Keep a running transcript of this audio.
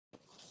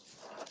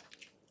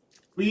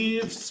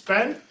We've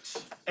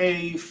spent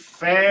a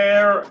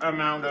fair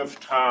amount of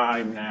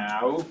time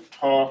now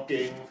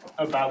talking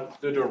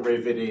about the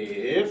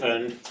derivative,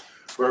 and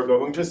we're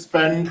going to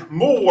spend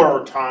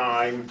more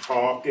time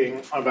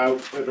talking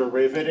about the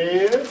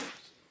derivative.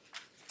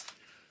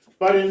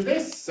 But in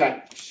this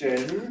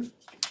section,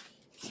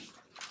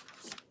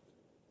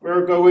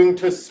 we're going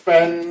to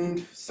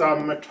spend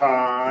some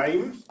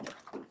time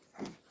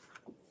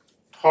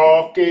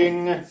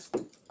talking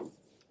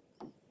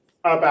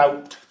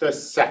about the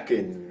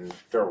second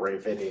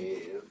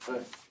derivative.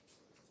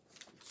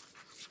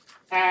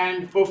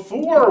 And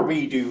before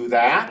we do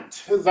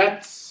that,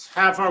 let's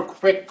have a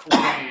quick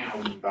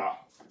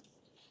roundup.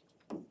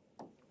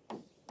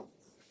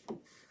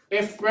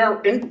 If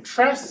we're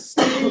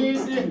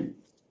interested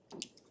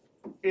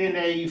in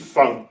a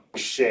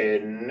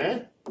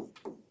function,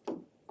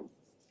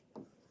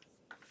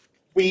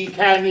 we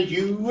can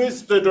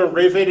use the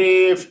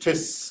derivative to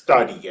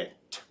study it.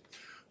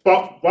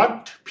 But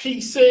what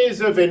pieces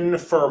of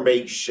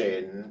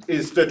information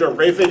is the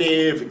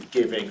derivative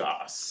giving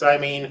us? I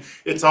mean,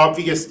 it's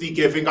obviously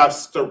giving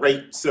us the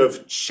rates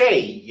of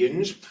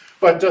change,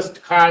 but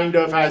just kind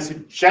of as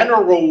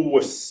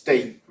general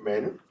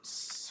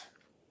statements.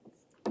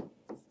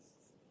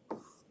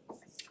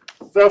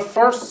 The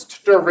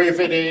first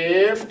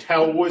derivative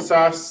tells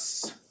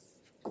us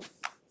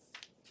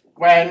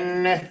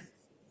when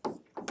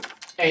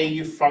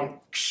a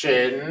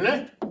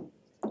function,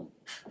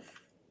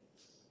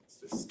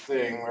 this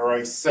thing where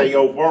I say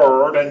a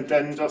word and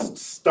then just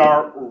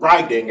start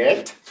writing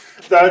it,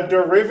 the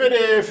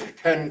derivative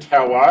can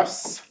tell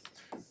us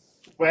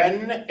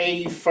when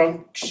a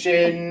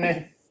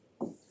function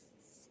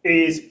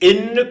is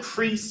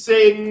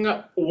increasing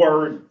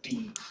or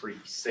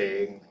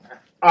decreasing.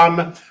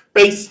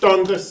 Based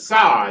on the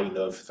sign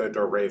of the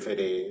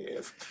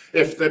derivative.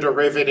 If the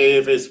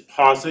derivative is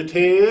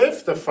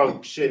positive, the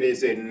function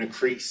is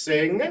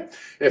increasing.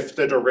 If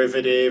the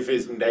derivative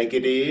is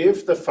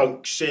negative, the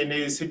function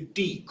is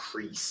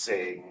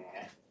decreasing.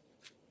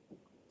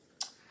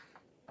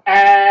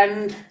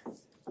 And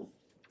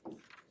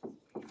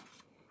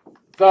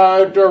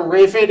the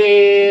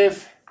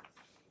derivative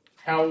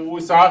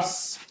tells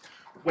us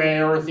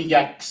where the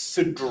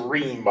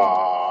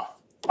extrema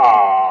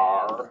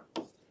are,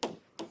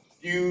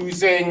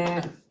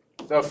 using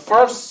the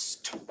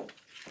first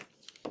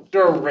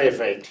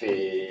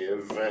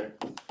derivative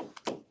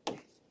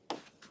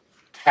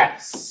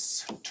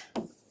test.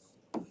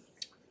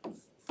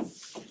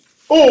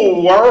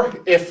 Or,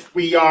 if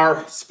we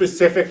are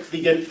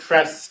specifically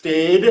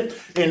interested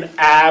in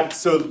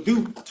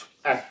absolute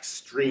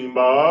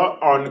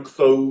extrema on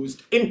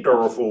closed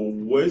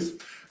intervals,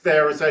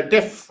 there's a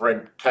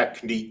different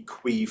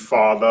technique we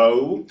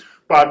follow.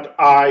 But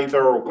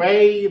either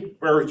way,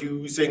 we're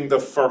using the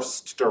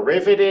first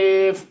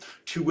derivative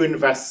to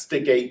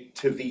investigate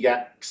to the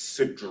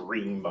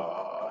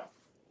extrema.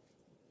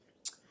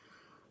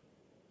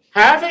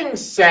 Having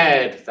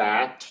said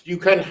that, you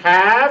can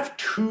have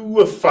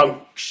two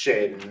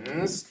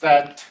functions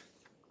that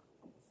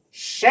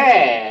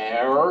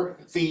share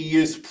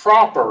these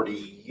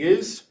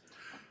properties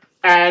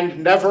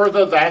and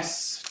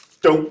nevertheless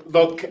don't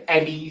look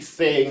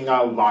anything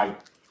alike.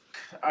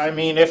 I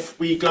mean, if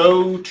we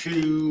go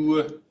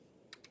to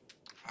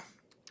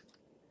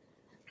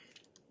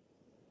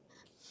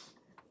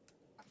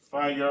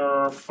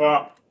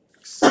Firefox,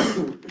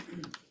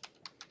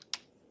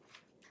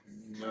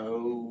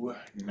 no,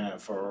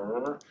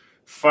 never,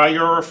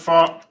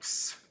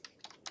 Firefox,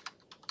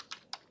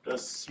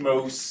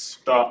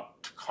 desmos.com,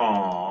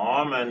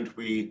 and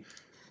we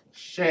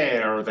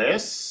share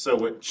this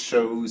so it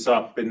shows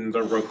up in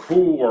the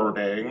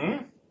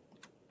recording.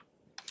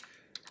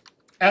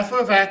 F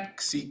of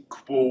x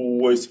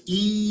equals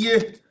e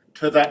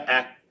to the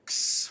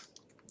x,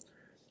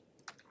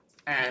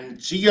 and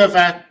g of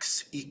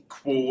x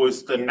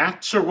equals the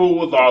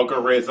natural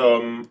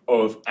logarithm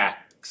of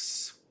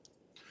x.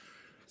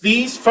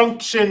 These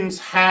functions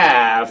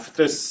have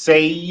the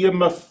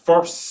same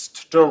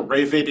first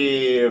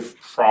derivative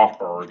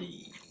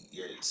properties.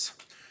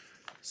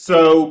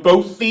 So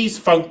both these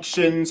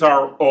functions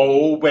are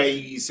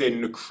always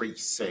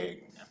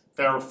increasing.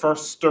 Their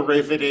first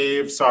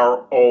derivatives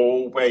are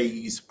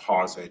always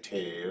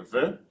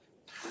positive.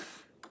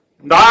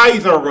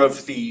 Neither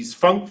of these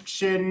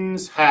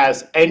functions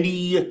has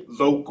any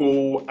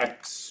local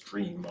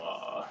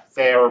extrema.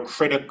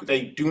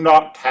 They do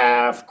not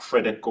have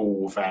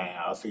critical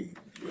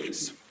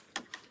values.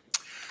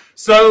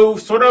 So,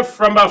 sort of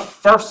from a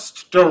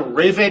first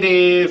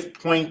derivative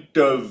point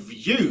of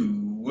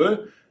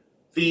view,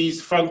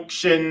 these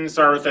functions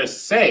are the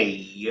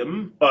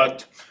same,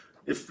 but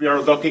if we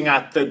are looking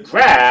at the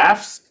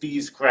graphs,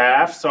 these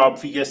graphs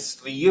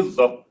obviously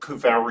look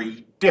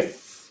very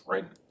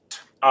different.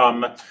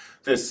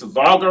 This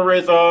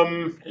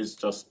logarithm is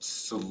just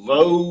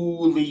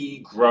slowly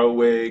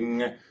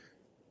growing.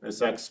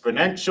 This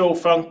exponential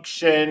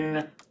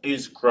function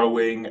is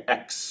growing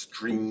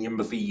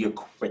extremely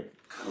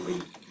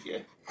quickly.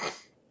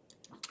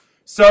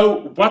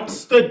 So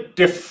what's the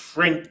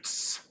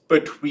difference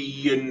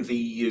between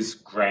these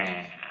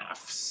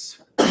graphs?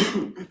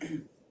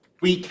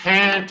 We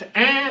can't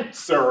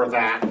answer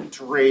that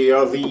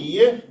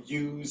really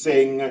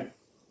using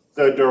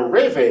the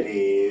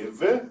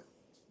derivative.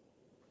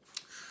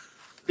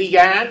 The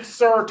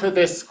answer to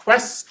this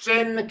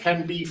question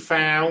can be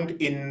found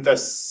in the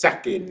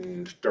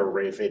second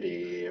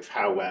derivative,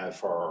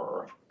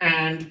 however.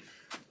 And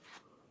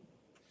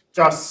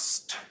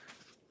just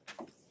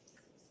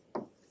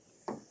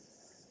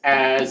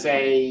as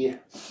a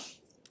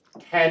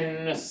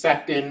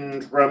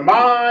 10-second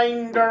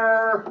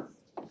reminder,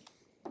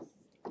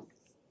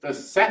 the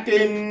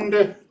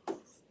second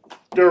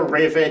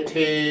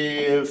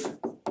derivative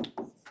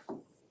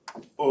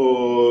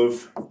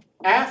of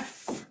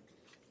f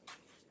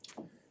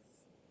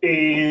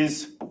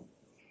is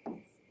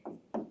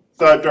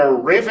the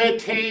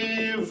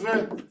derivative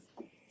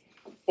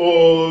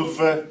of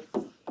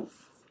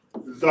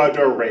the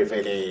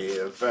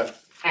derivative.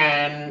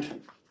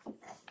 And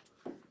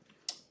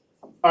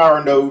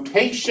our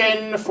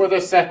notation for the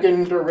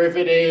second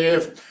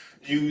derivative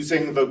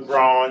using the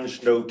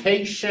Lagrange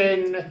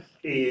notation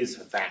is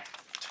that.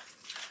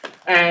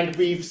 And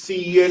we've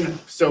seen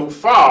so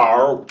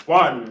far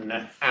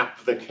one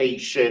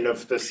application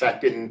of the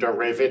second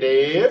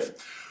derivative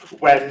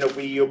when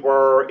we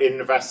were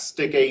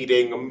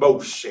investigating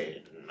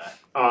motion.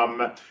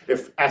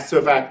 If s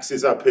of x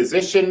is a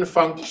position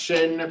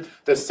function,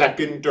 the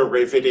second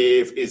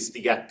derivative is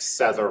the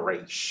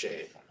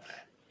acceleration.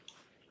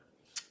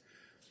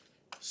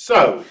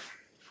 So,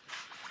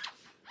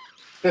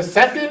 the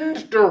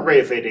second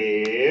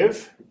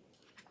derivative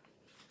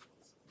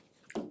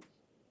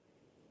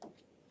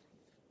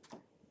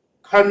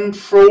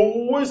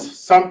controls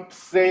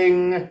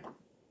something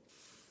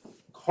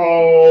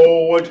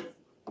called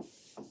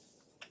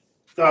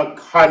the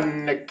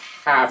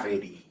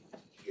concavity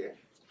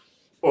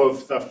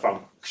of the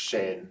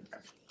function.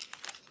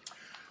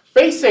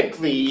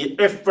 Basically,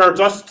 if we're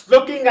just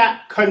looking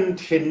at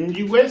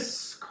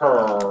continuous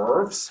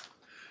curves,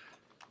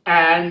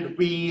 and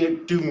we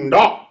do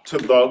not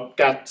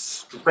look at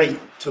straight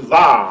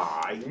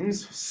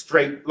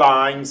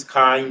lines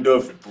kind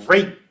of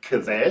break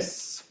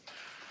this.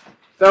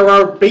 There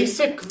are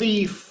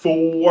basically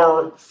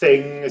four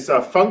things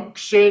a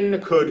function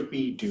could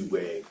be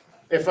doing.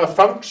 If a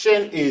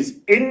function is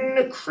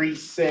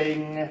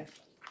increasing,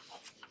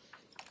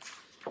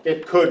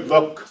 it could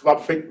look a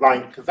bit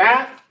like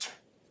that,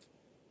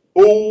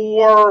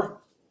 or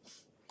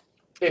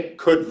it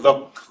could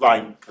look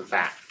like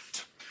that.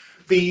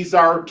 These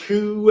are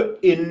two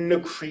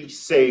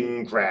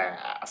increasing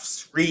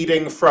graphs,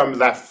 reading from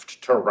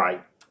left to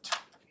right.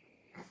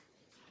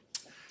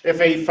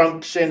 If a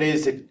function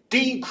is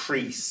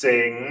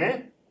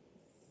decreasing,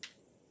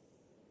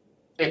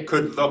 it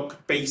could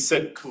look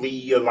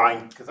basically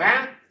like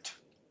that,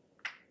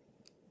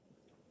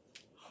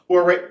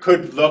 or it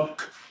could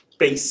look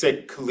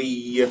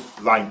basically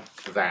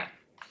like that.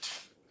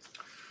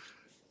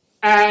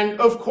 And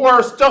of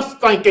course,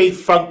 just like a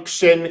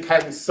function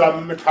can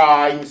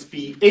sometimes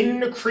be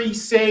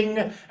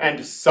increasing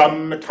and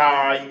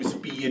sometimes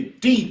be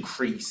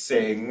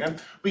decreasing,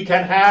 we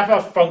can have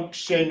a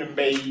function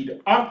made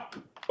up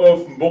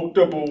of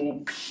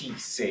multiple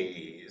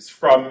pieces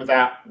from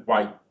that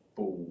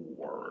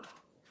whiteboard.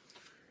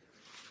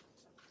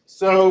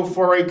 So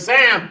for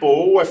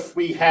example, if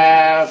we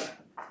have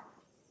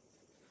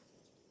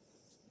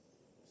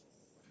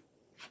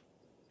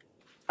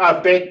a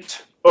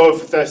bit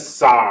of the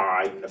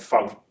sine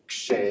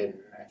function.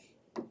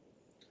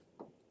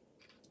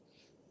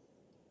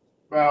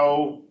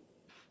 Well,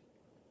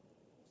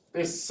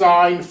 this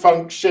sine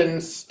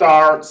function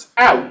starts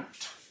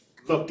out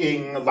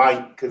looking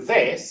like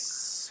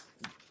this,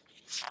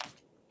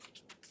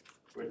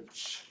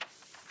 which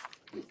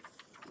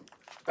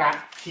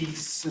that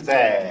piece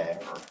there.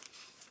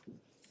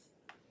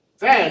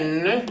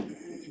 Then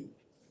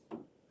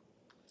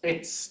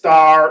it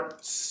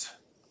starts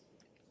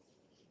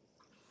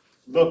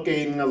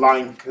looking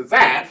like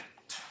that,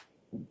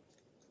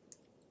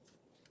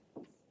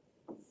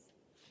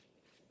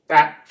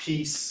 that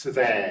piece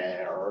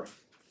there.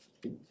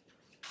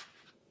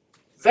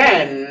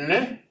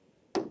 Then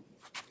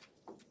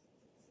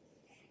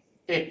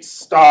it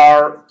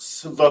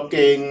starts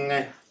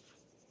looking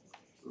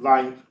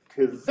like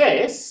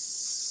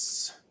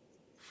this.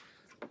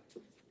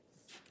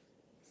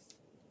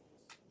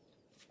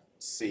 Let's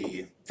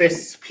see,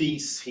 this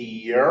piece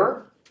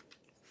here.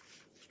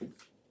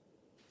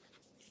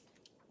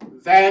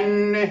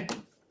 Then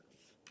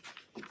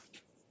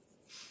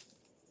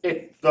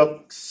it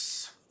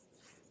looks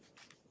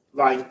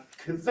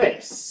like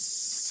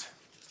this.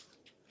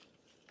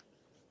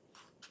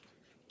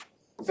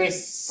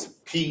 This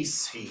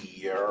piece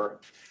here.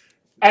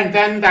 And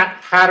then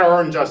that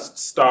pattern just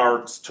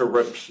starts to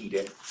repeat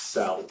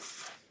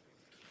itself.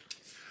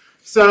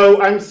 So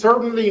I'm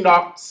certainly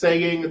not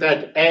saying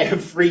that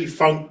every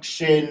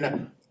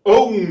function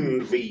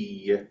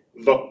only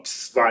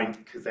looks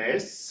like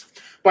this.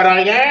 But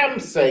I am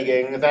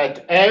saying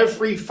that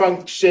every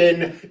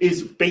function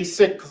is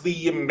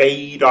basically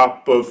made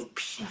up of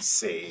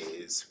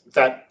pieces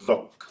that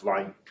look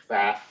like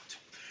that.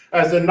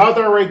 As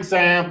another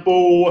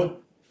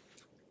example,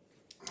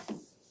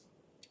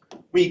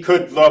 we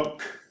could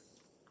look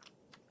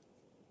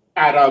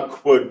at a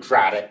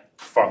quadratic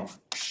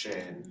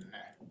function.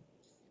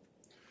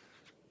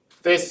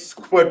 This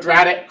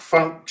quadratic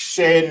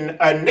function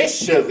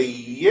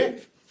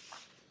initially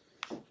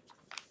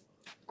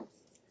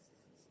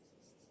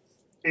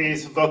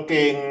is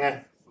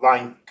looking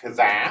like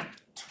that.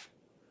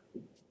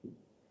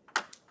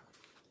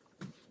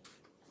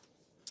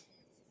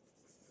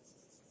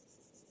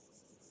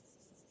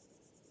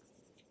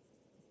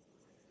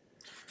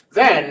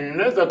 Then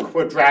the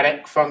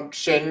quadratic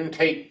function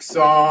takes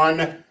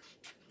on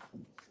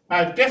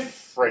a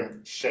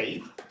different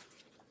shape.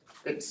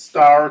 It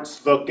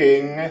starts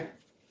looking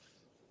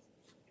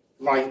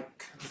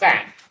like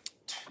that.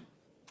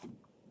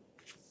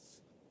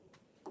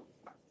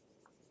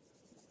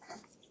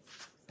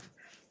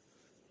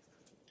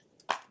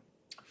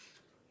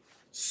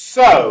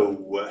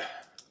 So,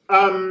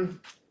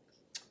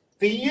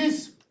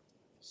 these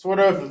sort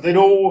of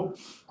little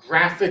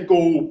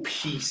graphical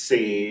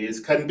pieces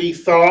can be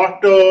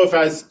thought of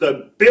as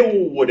the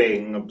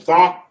building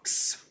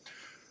blocks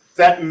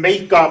that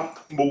make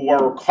up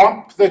more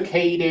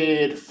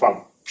complicated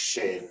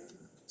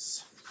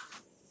functions.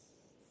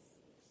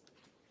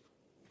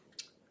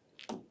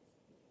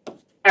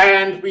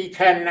 And we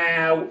can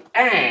now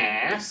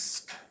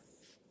ask,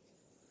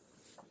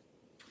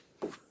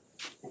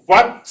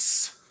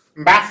 what's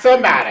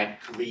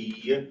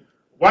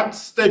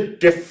the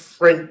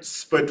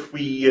difference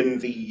between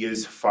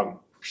these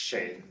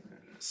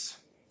functions?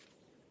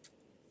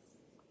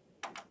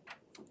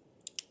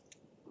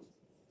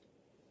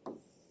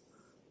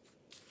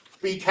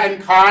 We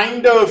can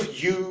kind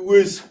of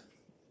use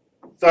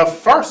the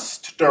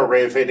first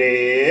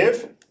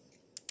derivative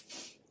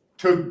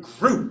to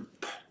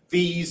group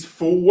these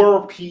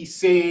four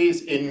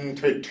pieces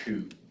into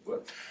two.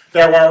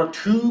 There are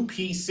two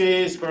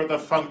pieces where the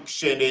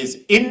function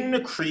is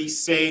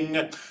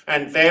increasing,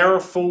 and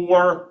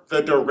therefore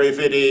the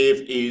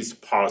derivative is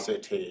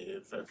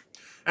positive.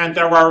 And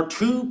there are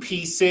two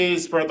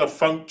pieces where the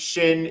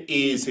function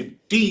is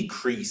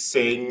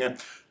decreasing,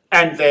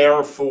 and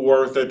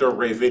therefore the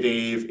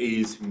derivative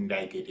is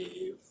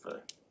negative.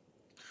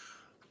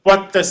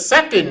 What the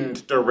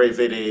second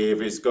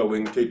derivative is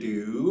going to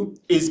do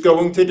is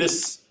going to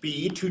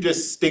be to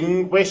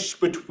distinguish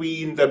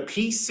between the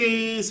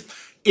pieces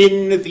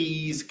in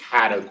these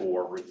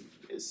categories.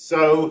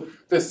 So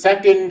the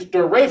second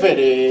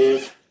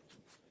derivative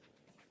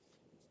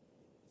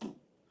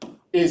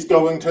is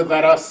going to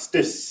let us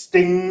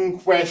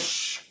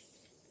distinguish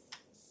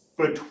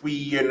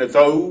between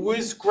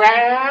those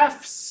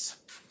graphs,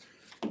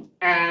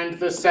 and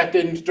the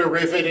second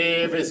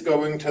derivative is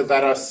going to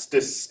let us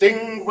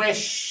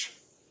distinguish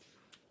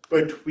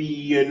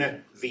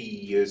between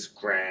these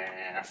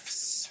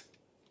graphs.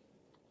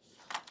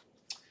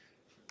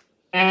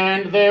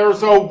 And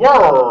there's a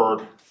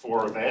word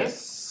for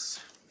this.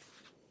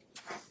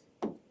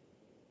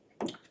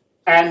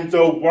 And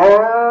the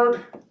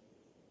word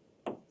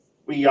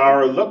we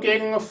are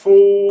looking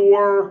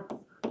for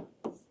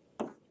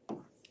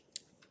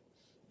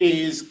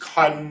is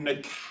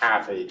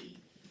concavity.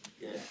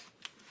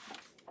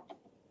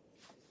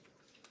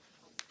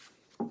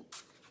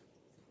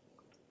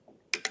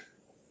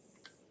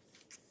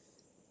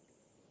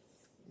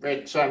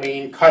 Which, I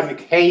mean,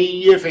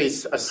 concave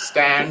is a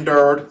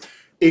standard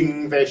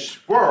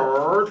English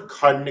word,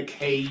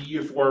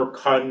 concave or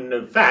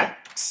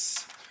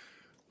convex.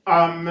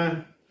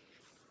 A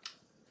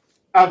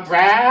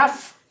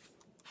graph,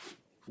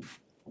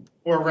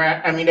 or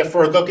I mean, if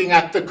we're looking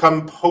at the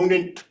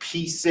component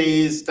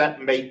pieces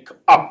that make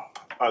up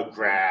a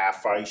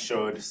graph, I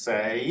should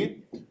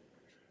say,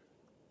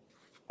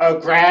 a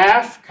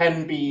graph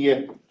can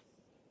be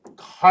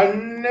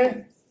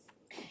concave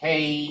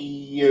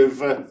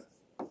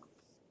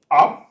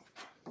up,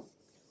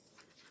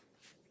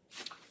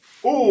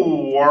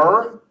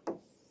 or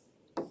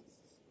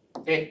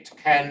it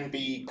can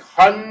be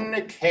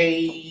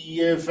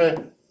concave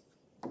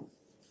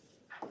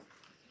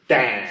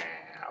down.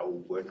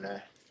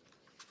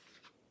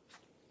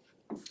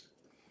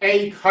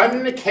 A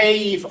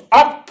concave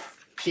up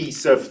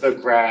piece of the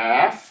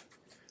graph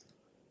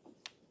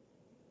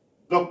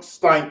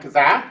looks like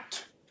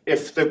that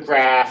if the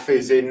graph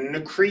is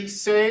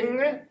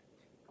increasing.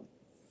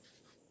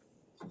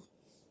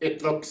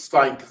 It looks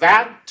like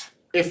that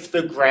if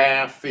the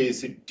graph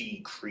is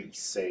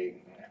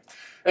decreasing.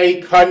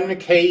 A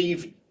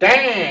concave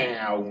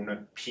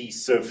down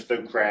piece of the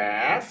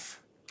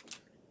graph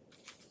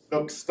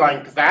looks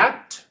like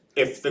that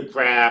if the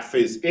graph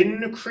is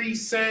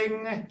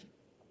increasing.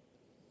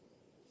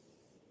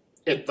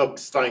 It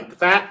looks like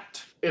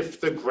that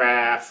if the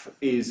graph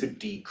is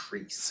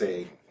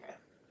decreasing.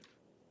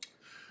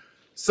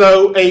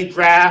 So a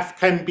graph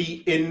can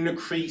be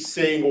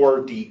increasing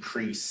or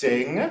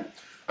decreasing.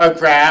 A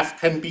graph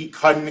can be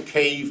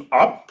concave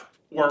up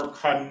or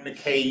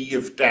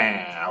concave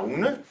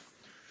down.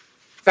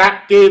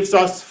 That gives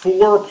us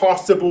four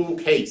possible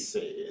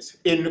cases: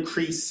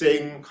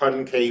 increasing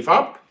concave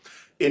up,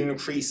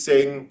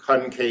 increasing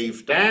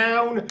concave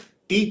down,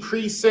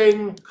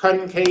 decreasing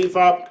concave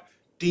up,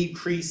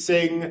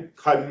 decreasing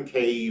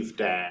concave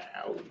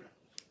down.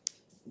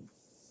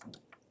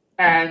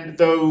 And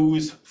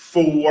those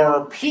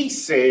four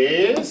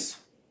pieces,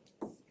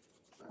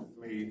 let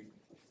me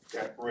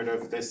get rid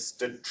of this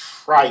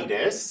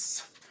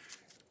detritus,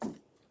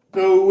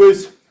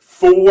 those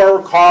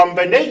four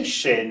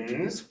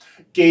combinations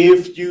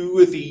give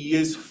you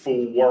these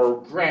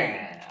four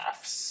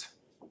graphs.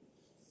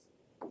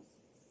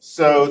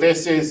 So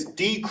this is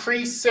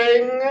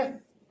decreasing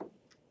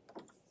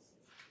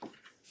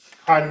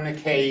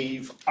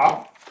concave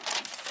up.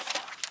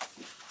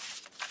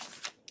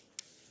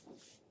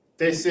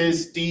 This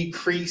is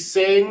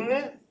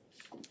decreasing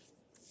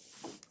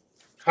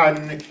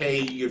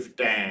concave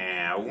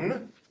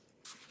down.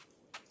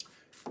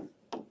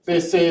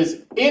 This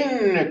is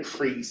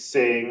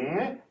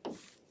increasing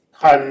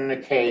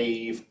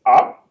concave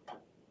up.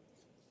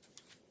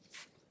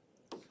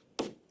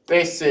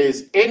 This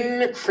is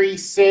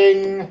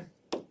increasing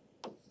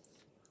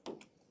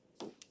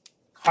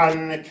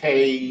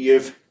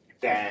concave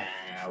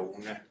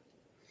down.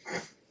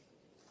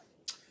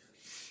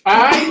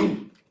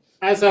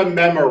 As a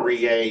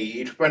memory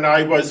aid, when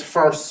I was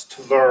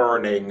first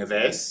learning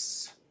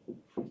this,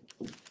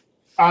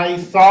 I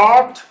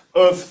thought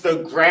of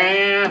the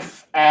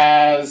graph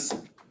as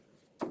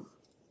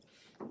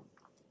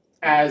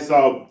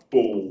a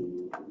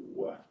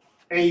bow.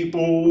 A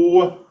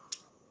bow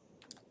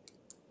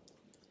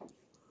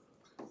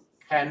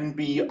can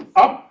be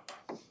upright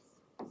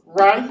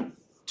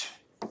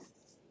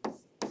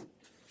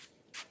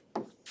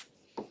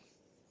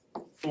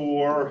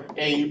or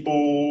a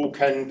bow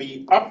can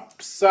be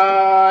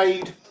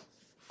upside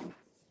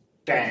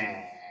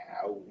down.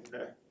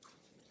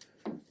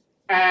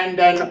 And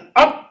an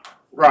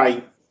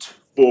upright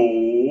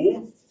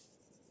bow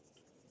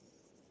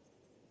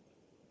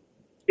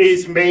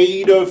is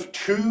made of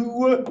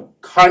two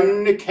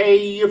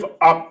concave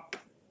up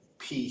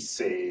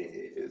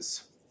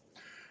pieces.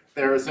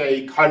 There's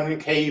a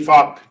concave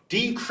up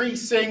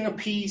decreasing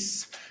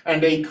piece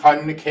and a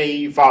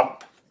concave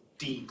up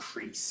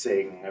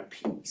decreasing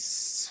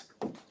piece.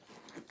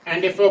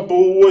 And if a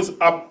bow is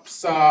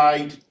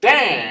upside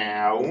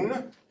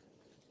down,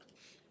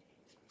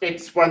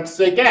 it's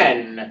once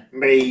again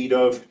made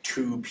of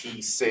two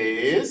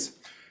pieces.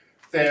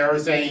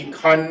 There's a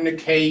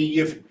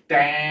concave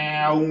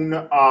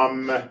down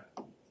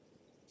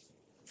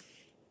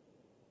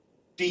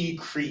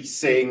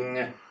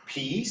decreasing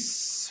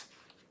piece,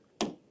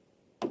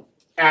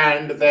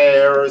 and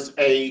there's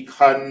a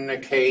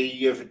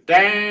concave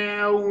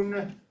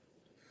down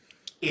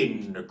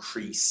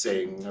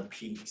increasing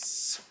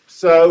piece.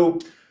 So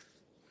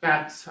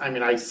that's,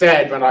 I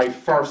said when I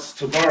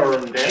first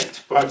learned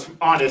it, but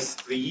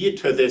honestly,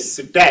 to this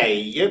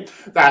day,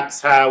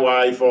 that's how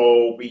I've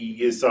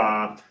always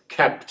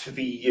kept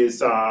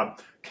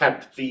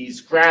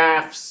these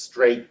graphs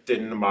straight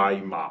in my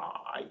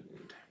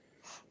mind.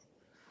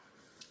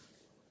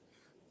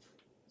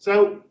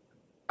 So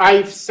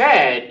I've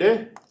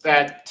said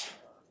that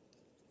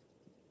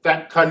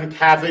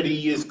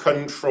concavity is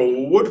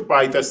controlled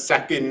by the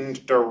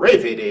second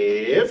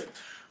derivative.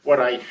 What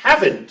I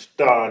haven't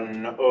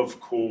done, of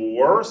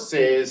course,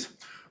 is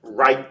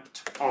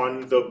write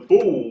on the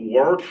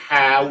board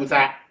how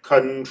that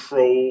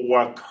control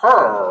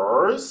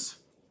occurs.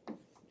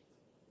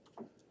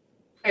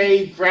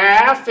 A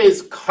graph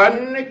is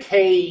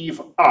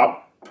concave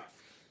up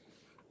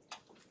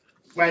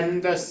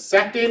when the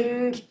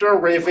second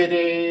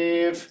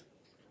derivative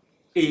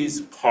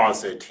is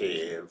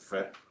positive.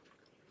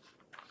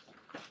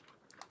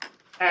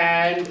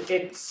 And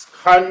it's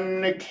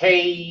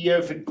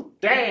concave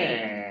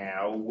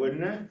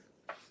down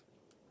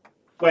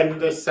when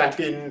the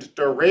second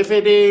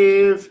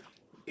derivative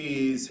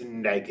is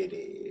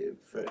negative.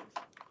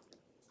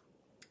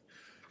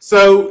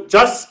 So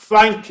just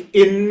like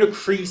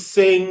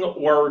increasing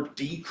or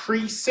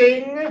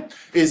decreasing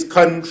is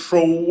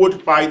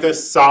controlled by the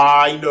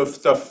sign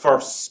of the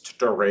first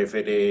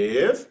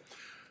derivative,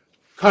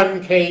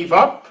 concave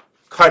up,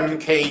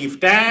 concave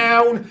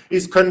down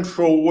is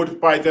controlled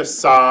by the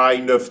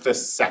sign of the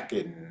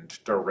second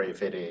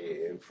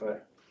derivative.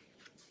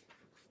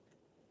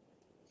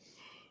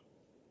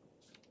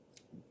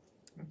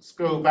 Let's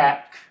go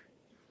back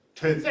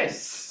to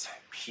this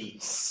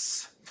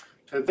piece,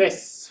 to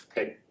this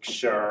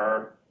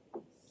picture.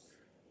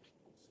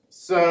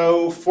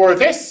 So for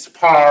this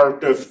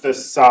part of the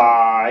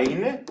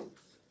sign,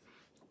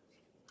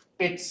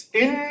 it's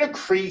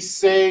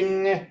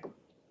increasing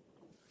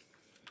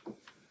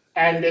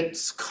and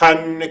it's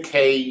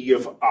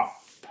concave up.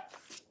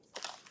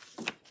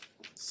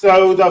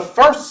 So the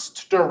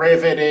first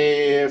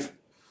derivative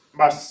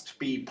must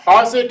be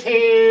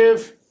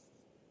positive.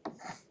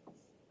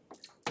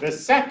 The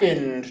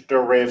second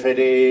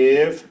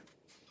derivative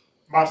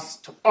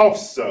must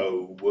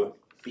also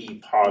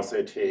be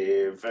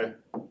positive.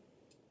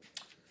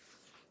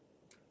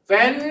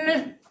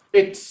 Then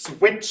it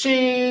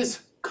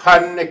switches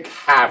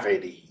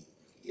concavity.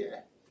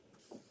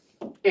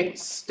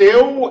 It's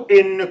still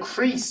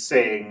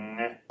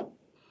increasing,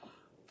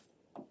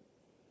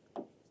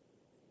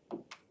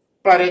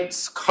 but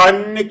it's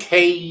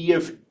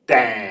concave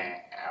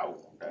down.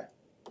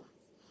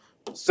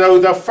 So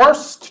the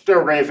first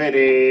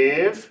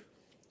derivative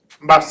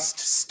must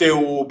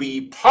still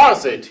be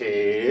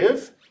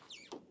positive,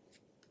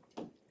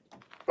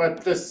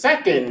 but the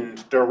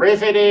second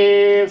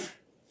derivative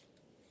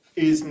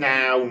is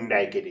now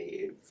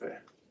negative.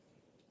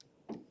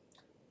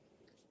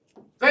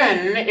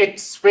 Then it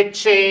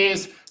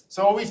switches. It's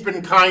always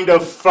been kind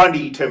of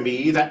funny to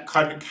me that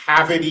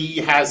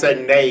concavity has a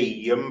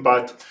name,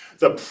 but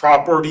the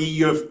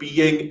property of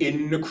being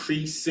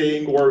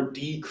increasing or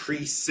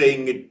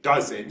decreasing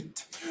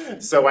doesn't.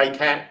 So I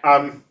can't,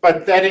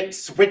 but then it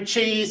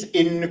switches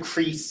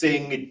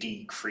increasing,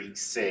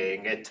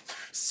 decreasing. It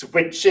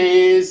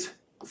switches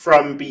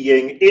from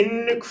being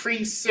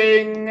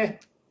increasing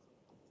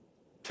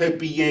to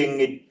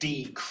being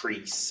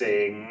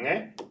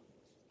decreasing.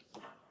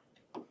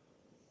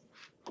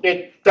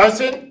 It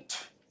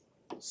doesn't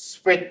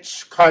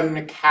switch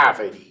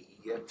concavity.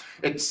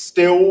 It's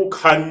still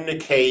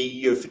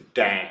concave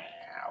down.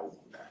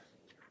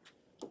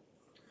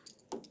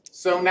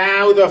 So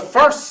now the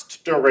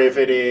first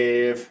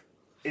derivative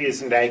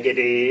is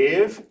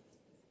negative,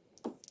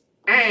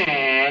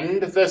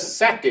 and the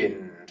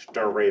second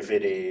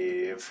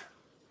derivative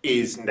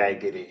is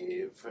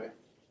negative.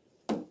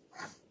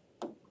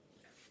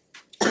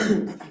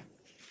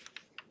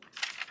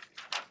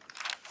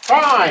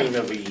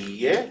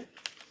 Finally,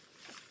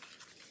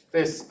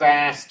 this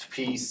last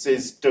piece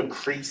is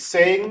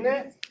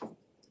decreasing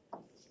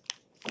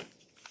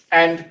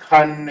and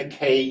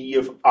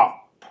concave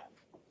up.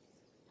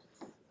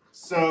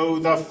 So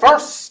the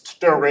first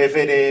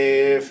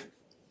derivative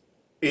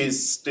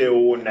is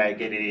still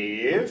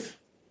negative,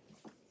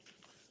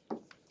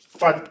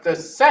 but the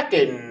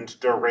second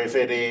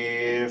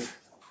derivative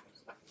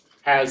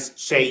has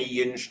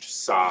changed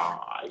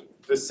sign.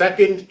 The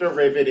second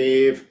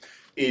derivative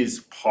is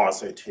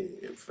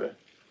positive.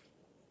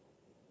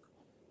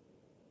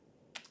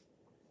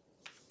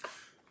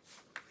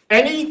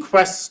 Any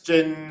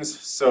questions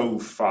so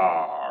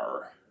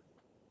far?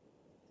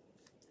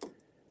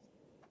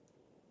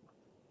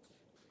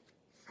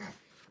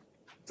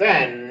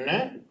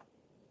 Then,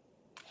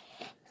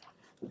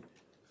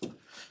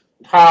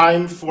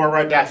 time for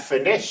a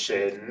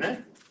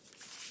definition.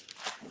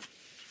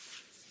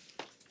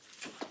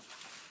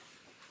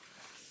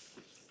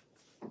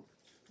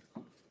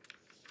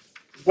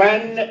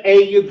 When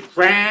a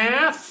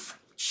graph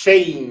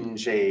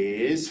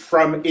changes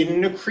from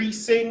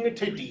increasing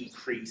to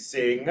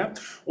decreasing,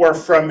 or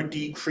from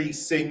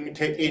decreasing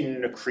to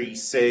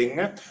increasing,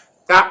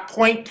 that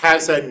point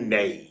has a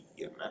name.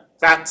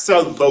 That's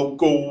a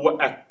local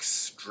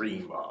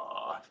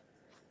extrema.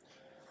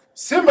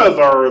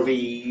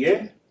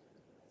 Similarly,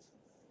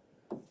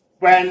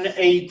 when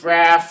a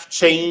graph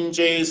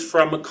changes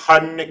from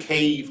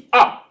concave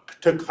up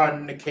to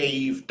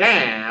concave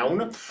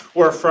down,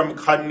 or from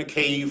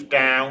concave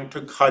down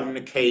to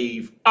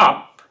concave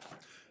up,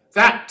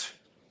 that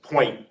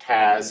point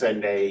has a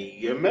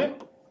name.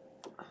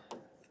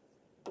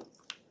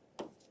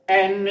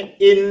 An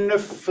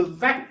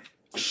inflection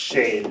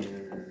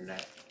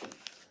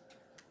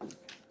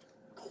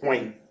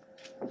point.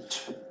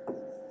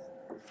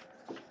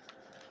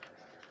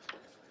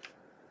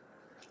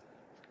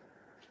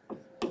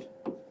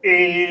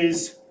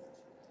 Is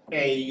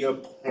a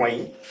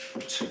point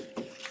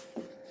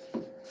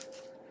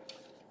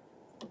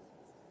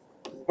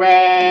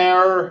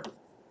where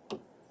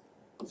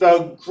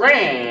the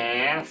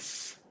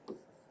graph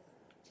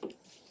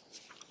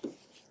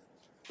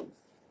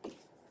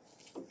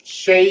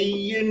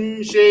changes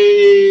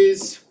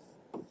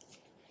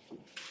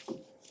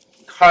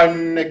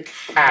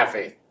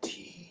concavity.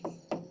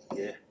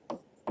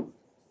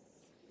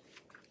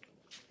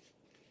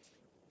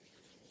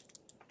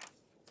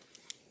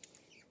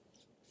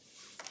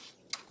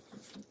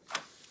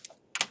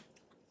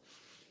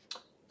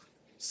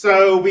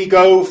 So we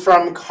go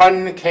from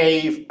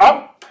concave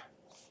up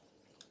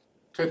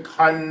to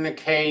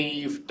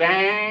concave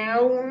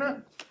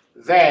down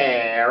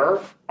there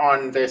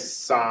on this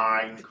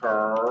sine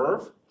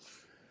curve.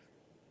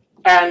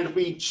 And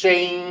we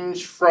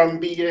change from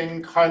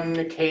being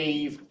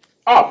concave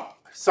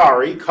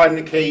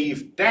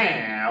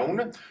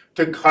down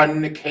to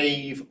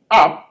concave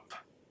up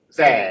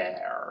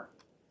there.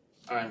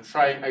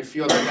 I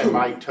feel like I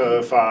might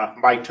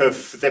have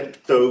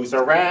flipped those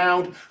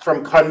around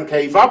from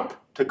concave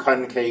up to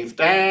concave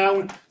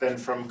down, then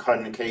from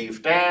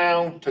concave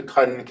down to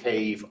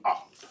concave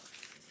up.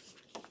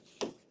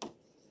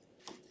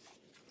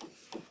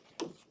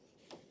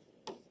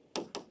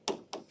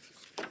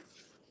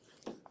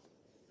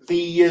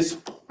 These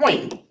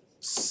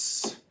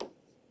points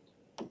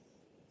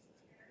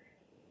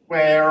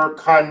where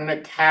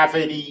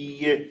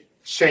concavity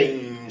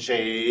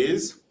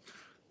changes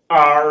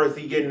are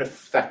the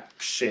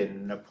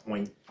inflection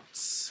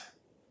points.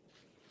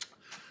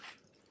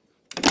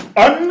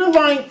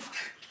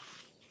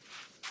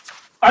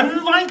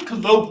 Unlike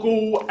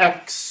local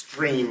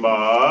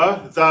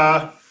extrema,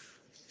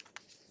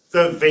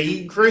 the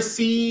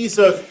vagrancies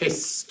of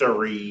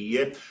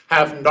history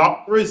have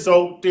not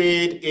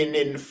resulted in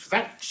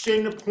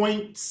inflection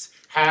points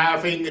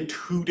having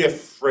two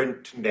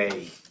different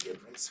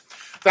names.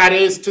 That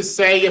is to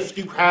say, if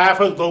you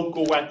have a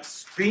local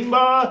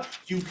extrema,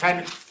 you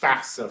can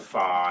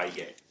classify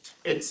it.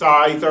 It's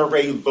either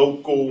a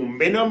local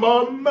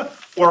minimum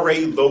or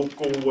a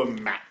local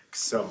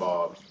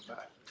maximum.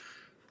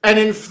 An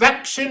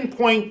inflection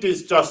point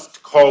is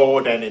just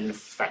called an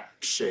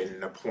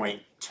inflection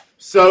point.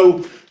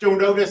 So you'll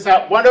notice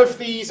at one of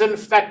these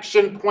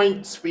inflection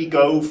points, we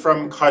go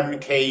from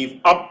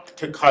concave up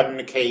to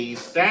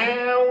concave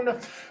down.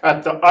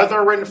 At the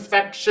other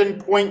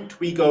inflection point,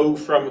 we go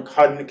from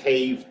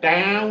concave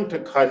down to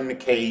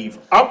concave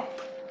up.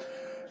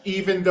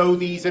 Even though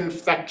these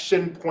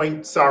inflection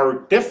points are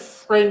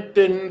different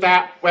in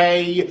that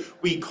way,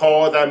 we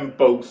call them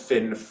both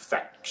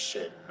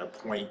inflection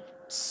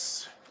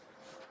points.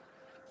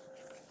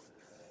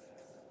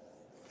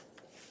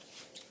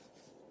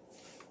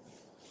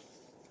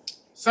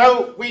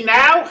 So we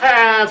now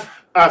have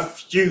a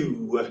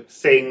few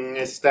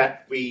things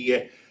that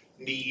we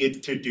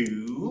need to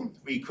do.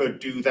 We could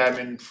do them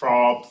in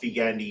probably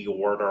any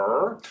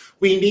order.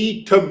 We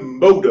need to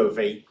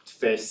motivate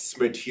this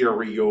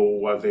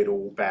material a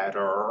little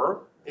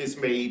better, is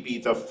maybe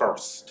the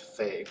first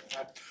thing.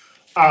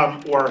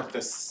 Or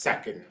the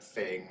second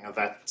thing,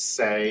 let's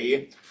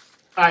say.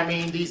 I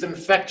mean, these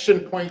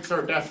inflection points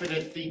are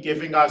definitely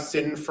giving us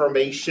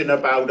information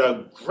about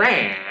a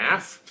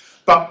graph,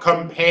 but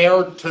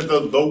compared to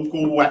the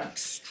local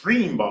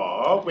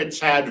extrema, which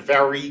had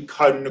very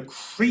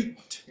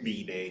concrete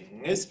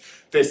meanings,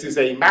 this is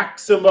a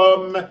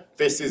maximum,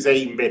 this is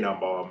a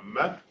minimum.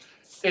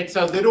 It's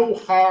a little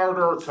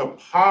harder to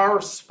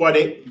parse what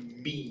it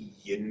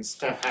means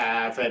to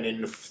have an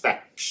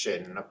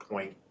inflection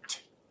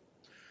point.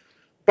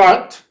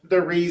 But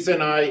the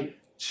reason I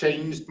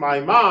changed my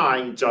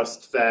mind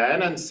just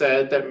then and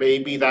said that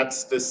maybe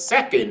that's the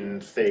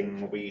second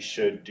thing we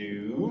should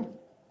do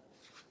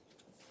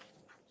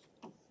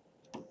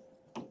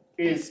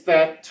is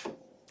that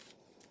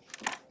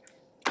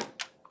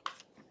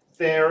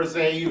there's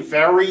a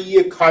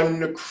very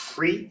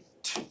concrete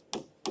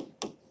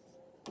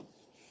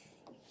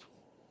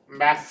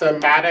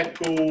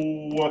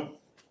mathematical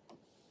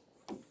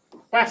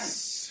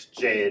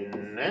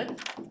question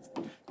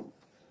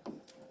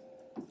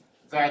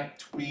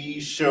that we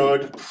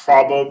should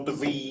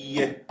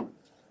probably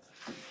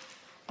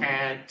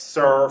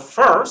answer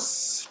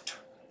first.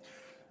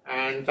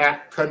 And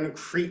that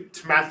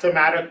concrete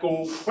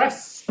mathematical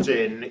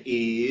question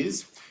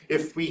is,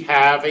 if we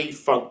have a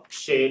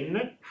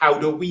function, how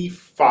do we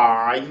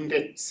find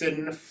its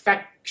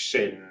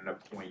inflection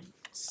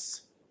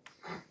points?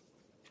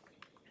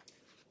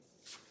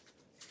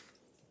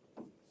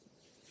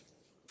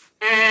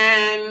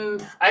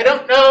 And I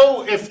don't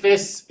know if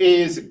this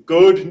is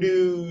good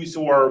news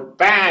or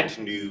bad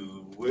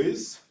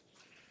news.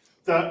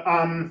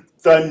 The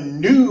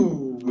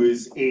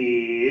news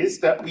is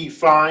that we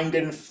find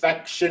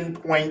inflection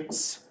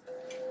points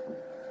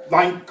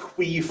like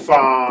we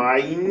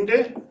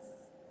find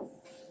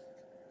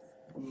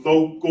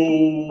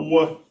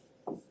local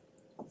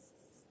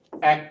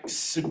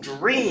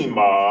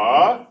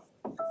extrema,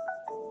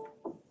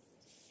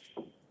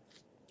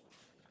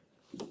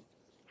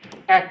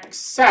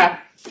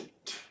 except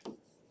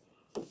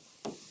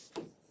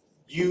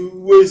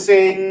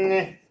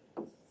using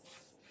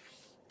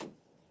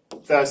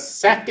the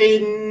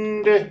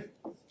second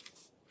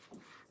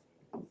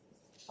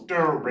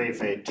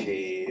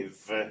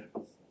derivative.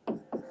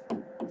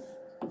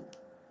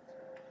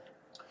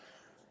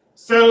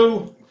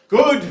 So,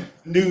 good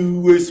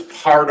news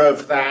part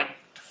of that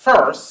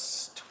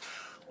first,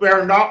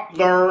 we're not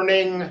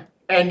learning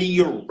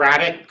any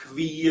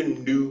radically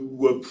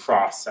new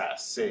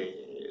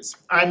processes.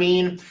 I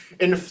mean,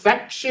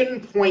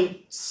 inflection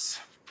points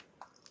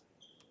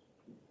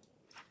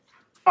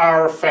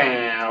are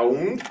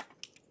found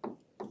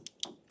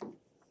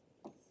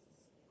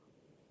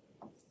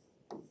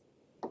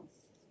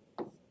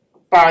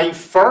by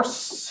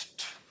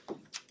first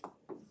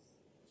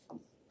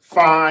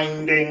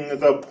finding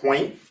the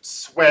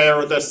points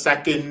where the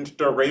second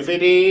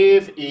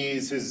derivative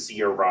is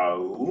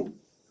 0.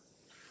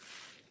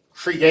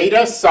 Create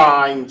a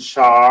sign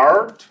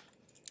chart,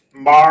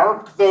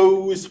 mark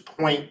those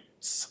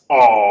points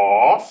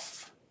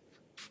off,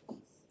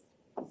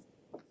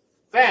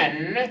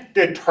 then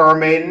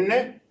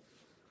determine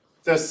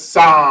the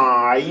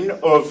sign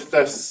of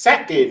the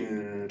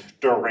second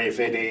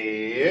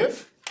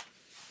derivative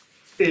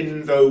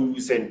in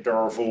those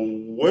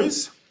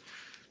intervals.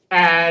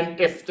 And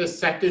if the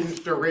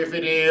second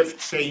derivative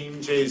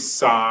changes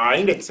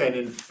sign, it's an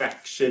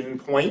inflection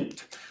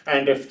point.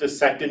 And if the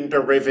second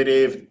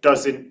derivative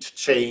doesn't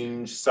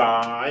change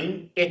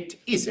sign, it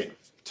isn't.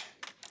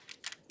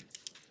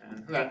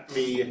 And let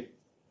me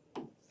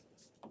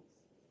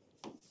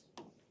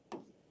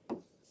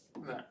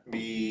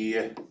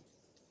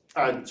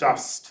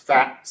adjust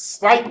that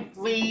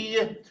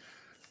slightly.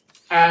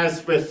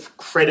 As with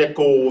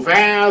critical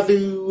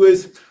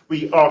values,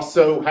 we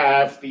also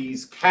have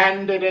these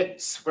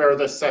candidates where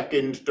the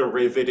second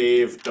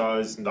derivative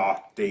does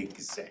not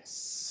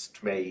exist,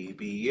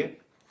 maybe.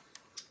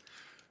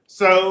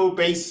 So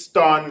based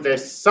on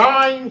this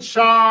sign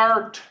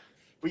chart,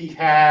 we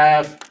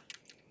have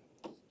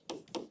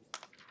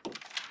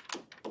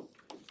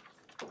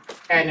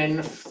an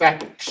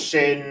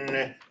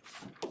inflection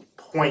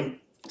point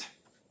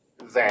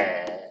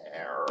there.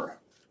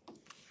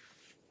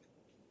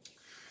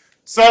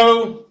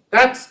 So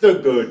that's the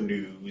good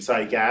news,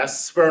 I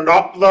guess. We're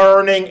not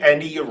learning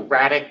any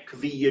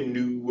radically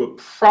new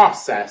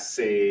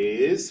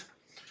processes.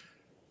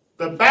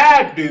 The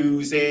bad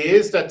news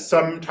is that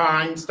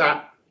sometimes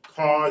that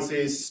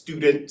causes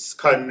students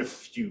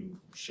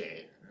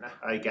confusion,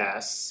 I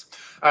guess.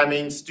 I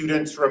mean,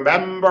 students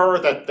remember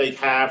that they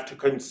have to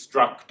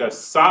construct a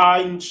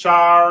sign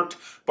chart,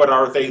 but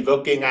are they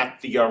looking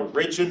at the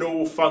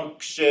original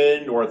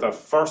function or the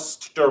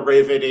first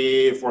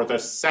derivative or the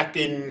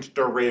second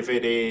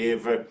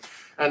derivative?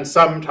 And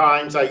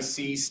sometimes I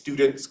see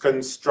students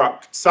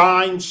construct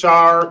sign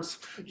charts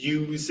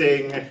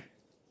using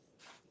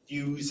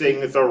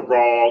the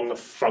wrong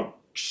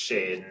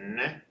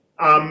function.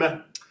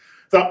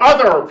 The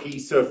other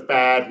piece of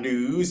bad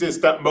news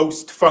is that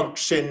most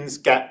functions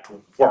get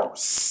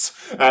worse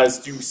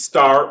as you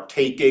start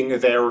taking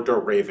their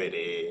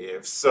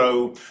derivatives.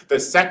 So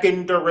the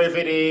second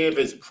derivative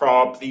is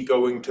probably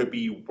going to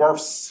be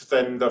worse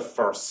than the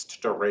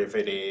first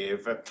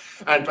derivative.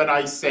 And when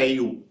I say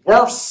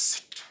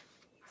worst,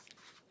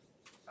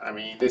 I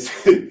mean, this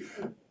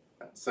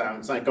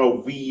sounds like a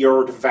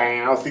weird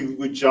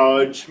value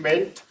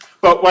judgment.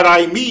 But what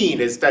I mean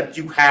is that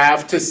you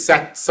have to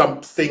set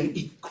something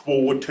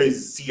equal to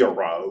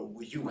 0.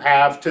 You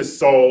have to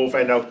solve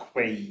an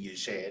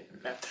equation.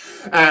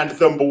 And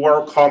the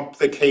more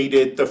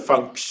complicated the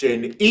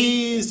function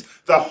is,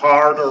 the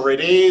harder it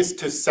is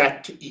to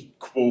set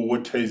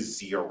equal to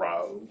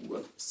 0.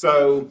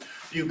 So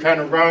you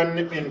can run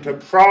into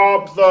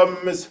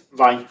problems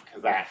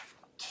like that.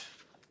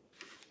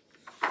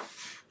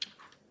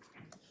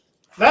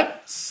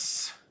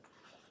 Let's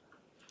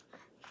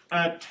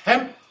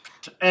attempt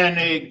an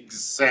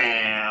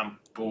example.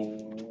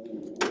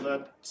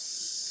 Let's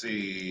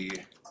see.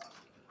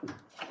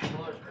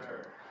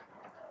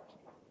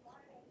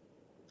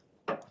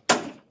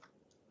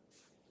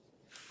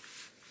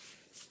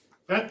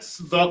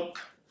 Let's look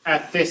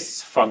at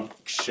this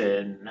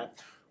function.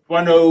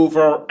 1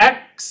 over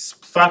x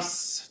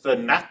plus the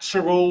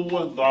natural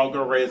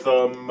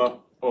logarithm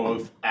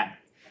of x.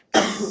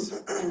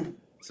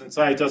 Since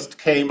I just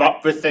came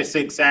up with this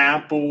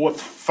example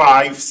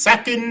 5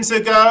 seconds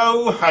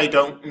ago, I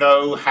don't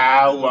know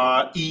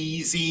how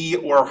easy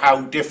or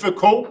how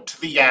difficult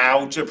the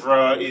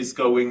algebra is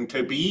going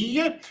to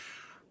be,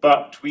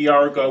 but we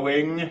are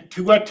going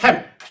to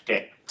attempt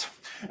it.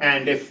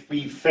 And if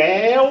we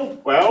fail,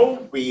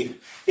 well, we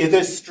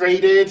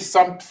illustrated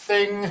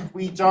something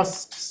we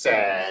just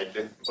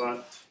said,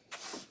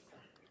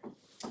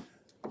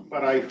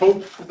 but I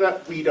hope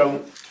that we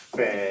don't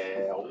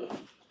fail.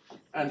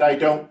 And I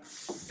don't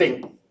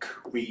think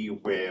we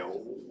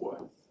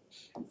will.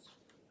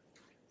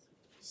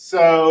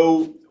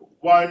 So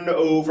 1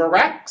 over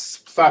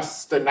x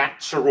plus the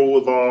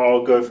natural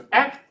log of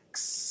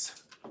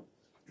x.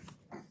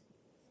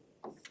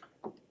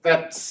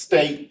 Let's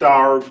state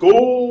our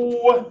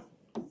goal.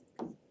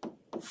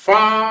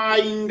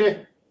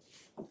 Find,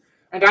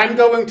 and I'm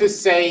going to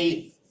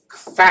say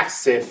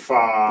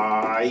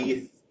classify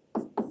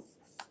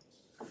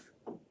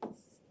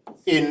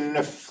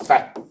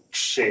inflection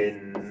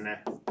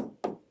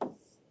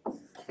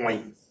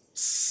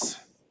points.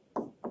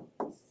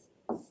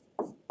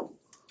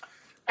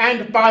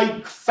 And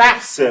by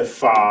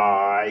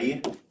classify,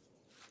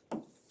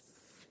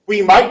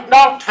 we might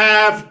not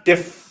have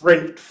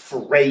different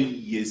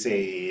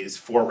phrases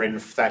for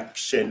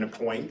inflection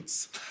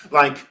points,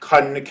 like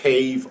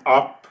concave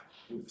up,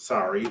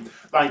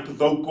 like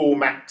local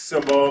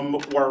maximum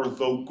or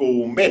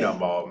local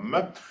minimum.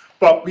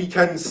 But we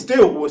can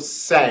still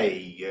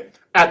say,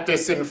 at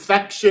this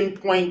inflection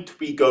point,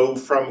 we go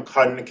from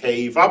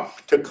concave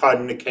up to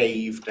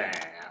concave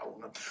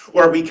down.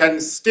 Or we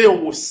can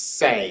still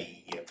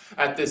say,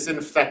 at this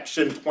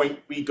inflection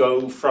point, we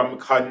go from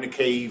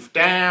concave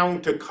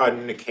down to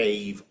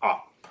concave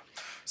up.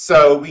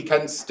 So we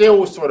can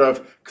still sort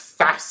of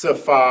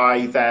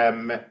classify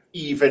them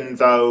even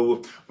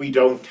though we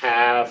don't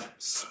have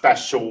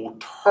special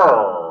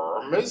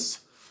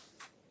terms.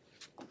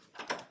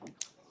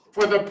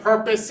 For the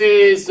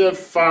purposes of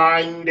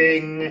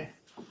finding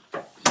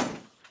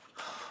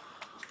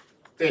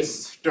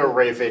this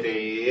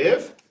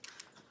derivative,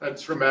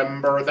 let's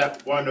remember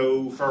that 1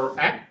 over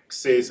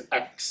x is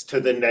x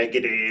to the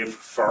negative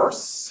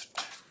first.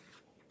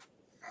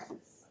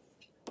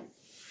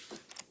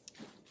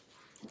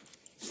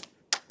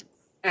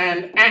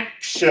 And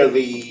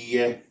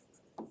actually,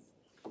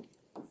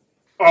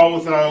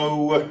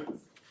 although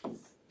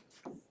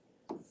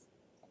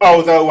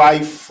I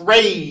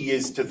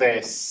phrased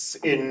this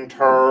in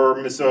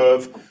terms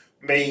of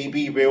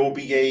maybe we'll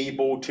be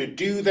able to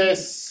do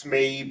this,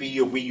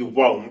 maybe we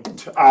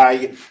won't,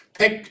 I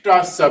picked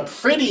us a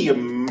pretty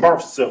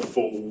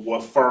merciful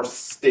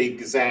first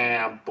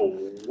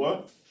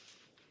example.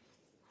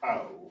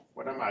 Oh,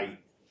 what am I?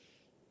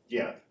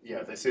 Yeah,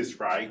 this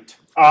is right.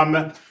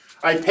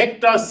 I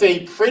picked us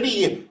a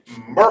pretty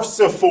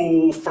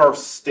merciful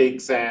first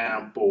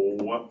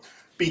example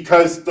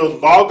because the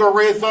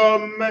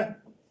logarithm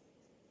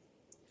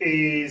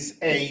is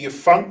a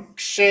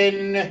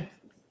function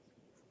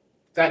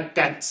that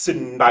gets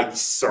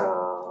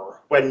nicer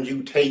when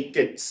you take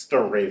its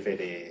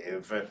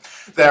derivative.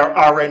 There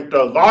aren't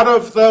a lot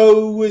of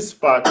those,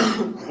 but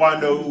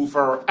 1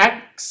 over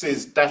x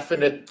is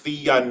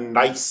definitely a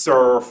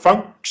nicer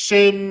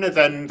function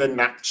than the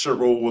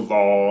natural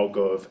log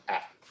of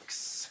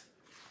x.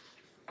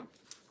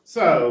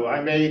 So I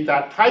made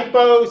that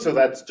typo, so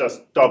let's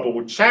just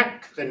double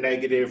check. The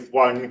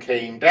 -1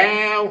 came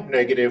down,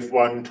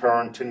 -1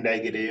 turned to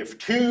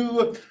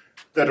 -2.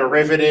 The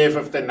derivative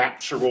of the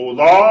natural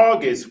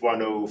log is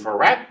 1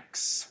 over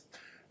x.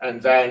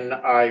 And then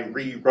I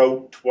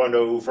rewrote 1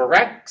 over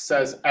x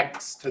as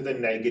x to the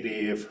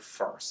negative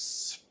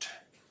first.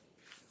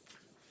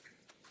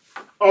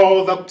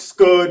 All looks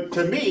good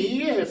to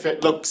me, if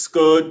it looks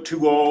good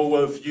to all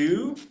of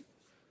you.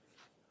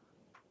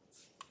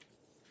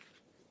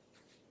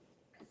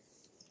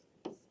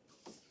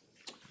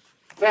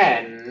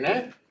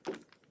 Then,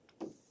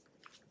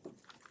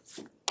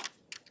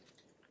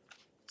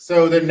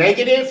 so the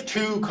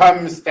 -2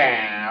 comes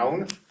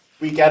down,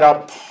 we get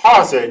a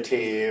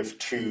positive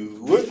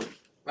 2,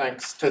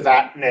 thanks to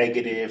that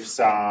negative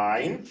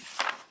sign.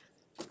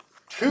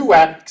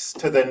 2x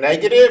to the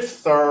negative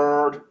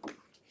third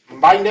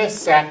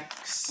minus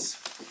x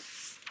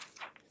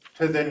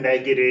to the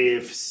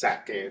negative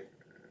second.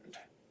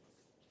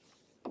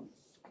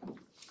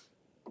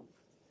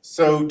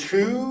 So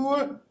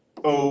 2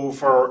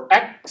 over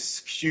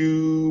x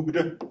cubed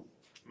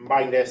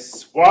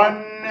minus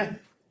 1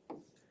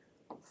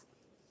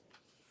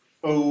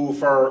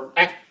 over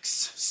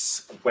x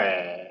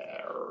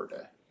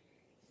squared.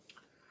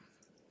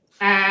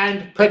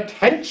 And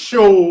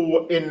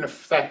potential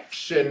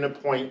inflection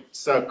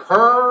points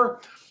occur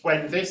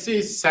when this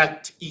is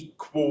set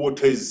equal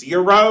to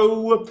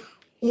 0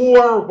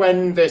 or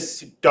when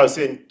this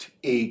doesn't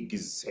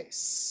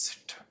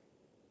exist.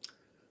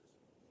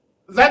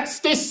 Let's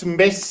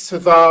dismiss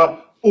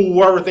the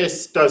or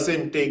this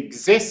doesn't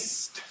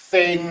exist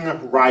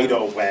thing right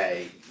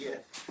away.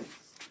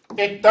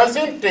 It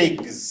doesn't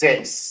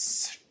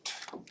exist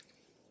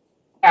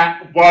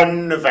at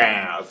one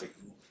value.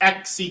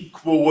 X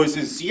equals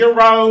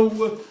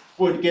 0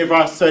 would give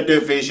us a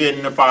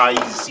division by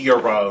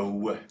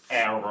 0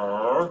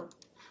 error.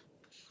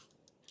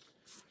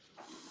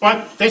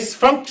 But this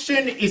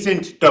function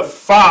isn't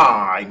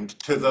defined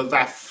to the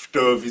left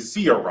of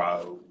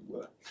 0.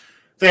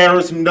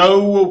 There's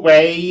no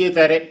way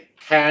that it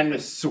can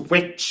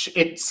switch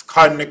its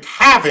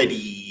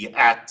concavity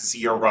at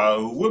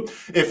 0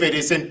 if it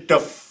isn't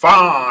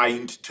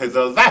defined to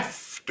the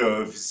left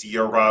of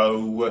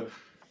 0.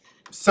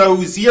 So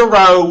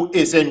 0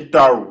 isn't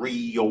a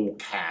real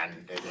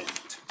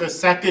candidate. The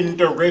second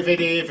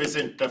derivative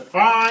isn't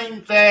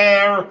defined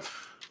there,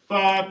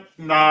 but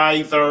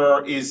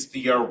neither is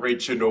the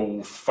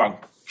original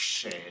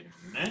function.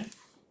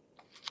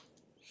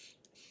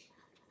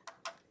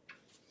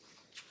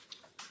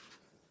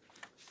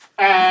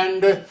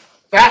 And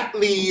that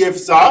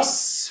leaves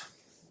us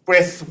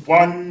with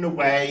one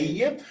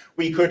way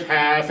we could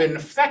have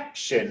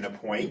inflection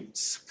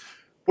points,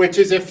 which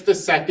is if the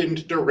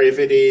second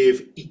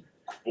derivative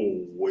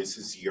equals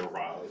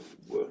 0.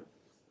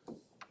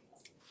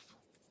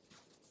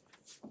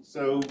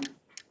 So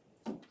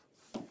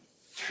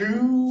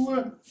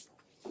 2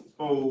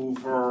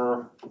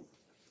 over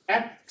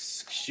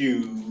x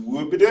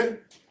cubed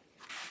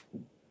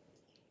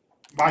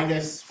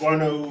minus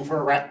 1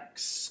 over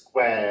x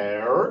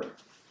squared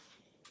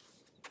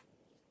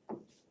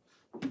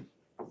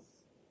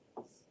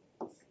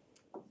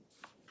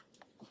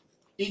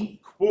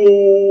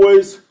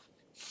equals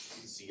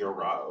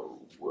 0.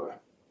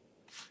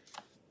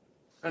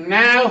 And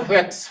now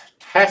let's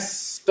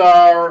test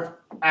our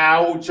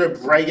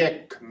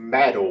algebraic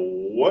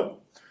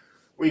mettle.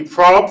 We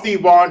probably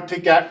want to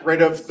get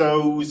rid of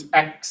those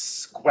x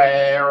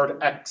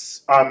squared,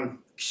 x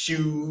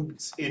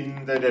cubed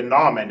in the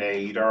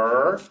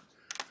denominator.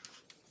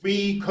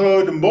 We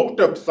could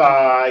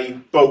multiply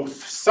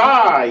both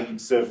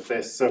sides of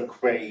this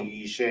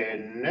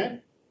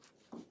equation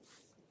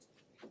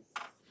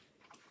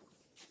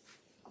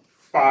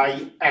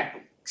by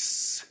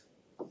x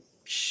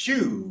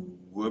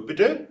cubed.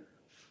 cubed.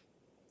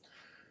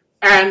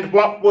 And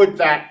what would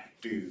that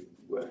do?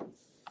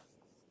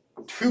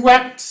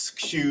 2x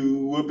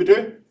cubed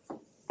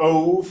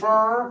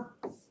over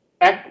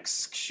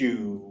x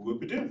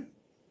cubed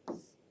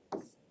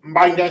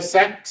minus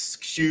x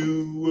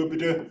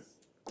cubed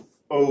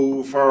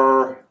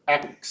over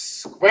x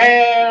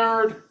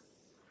squared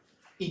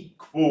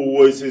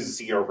equals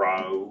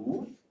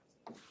 0.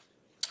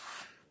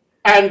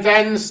 And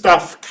then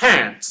stuff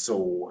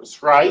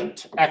cancels,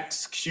 right?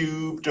 X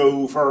cubed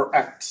over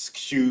x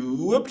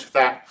cubed,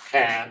 that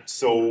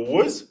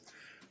cancels.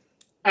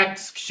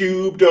 X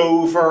cubed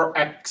over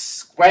x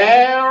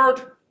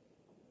squared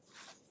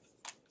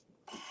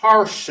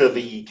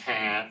partially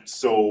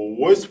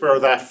cancels. We're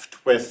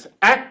left with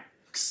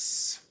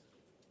x.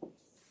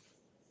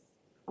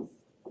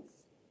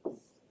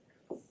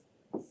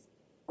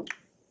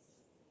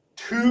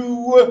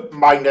 Two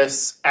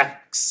minus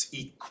x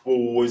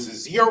equals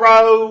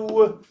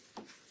 0.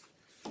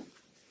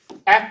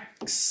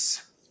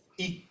 X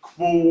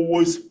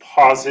equals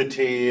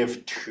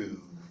positive 2.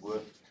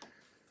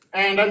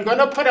 And I'm going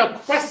to put a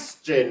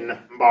question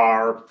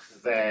mark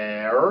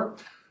there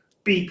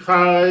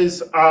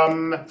because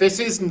this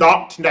is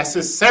not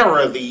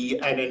necessarily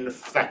an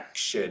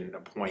inflection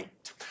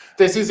point.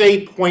 This is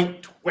a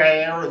point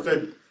where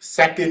the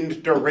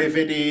second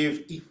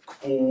derivative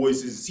equals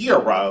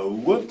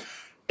 0.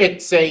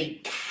 It's a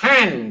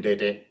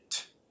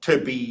candidate to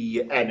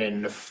be an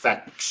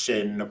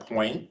inflection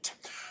point.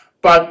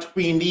 But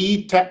we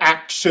need to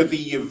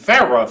actually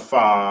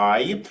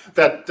verify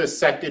that the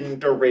second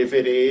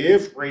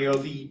derivative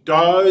really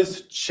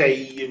does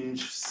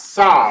change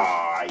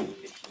sign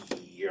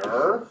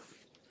here.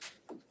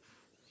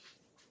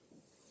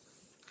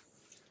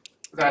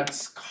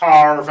 Let's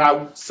carve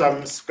out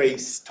some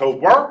space to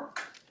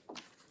work.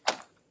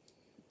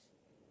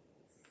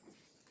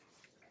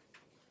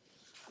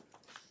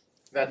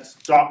 Let's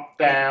jot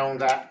down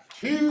that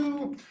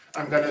 2.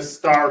 I'm going to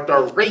start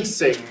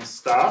erasing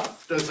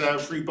stuff. Does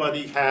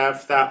everybody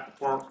have that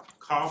work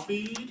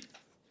copied?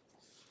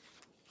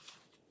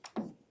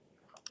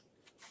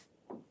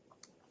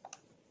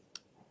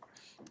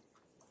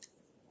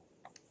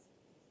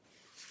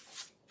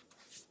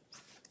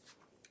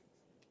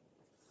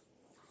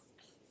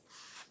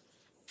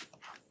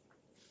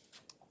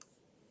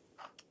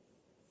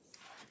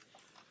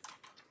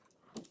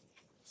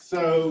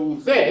 So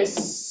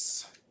this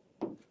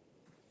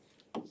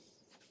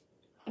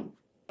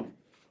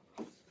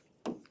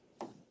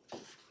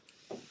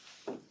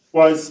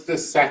was the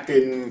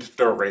second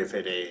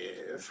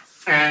derivative.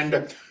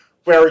 And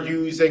we're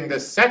using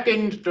the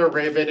second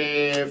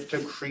derivative to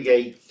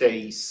create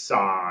a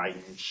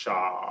sign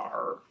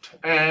chart.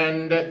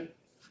 And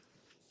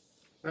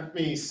let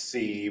me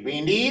see, we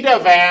need a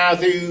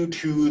value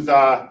to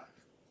the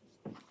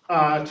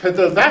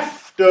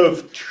left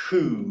of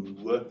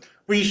 2.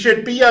 We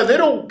should be a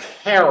little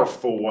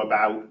careful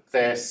about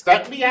this.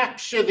 Let me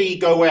actually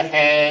go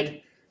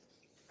ahead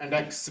and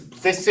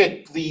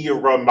explicitly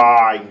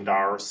remind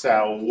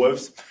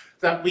ourselves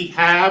that we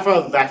have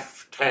a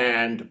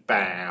left-hand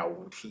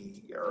bound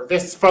here.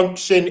 This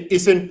function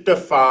isn't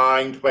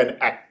defined when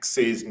x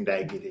is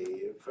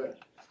negative.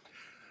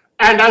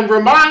 And I'm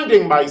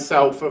reminding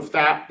myself of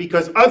that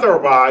because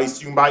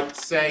otherwise you might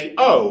say,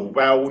 oh,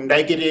 well,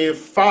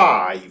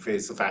 -5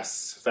 is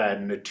less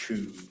than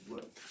 2.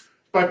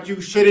 But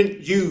you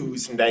shouldn't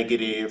use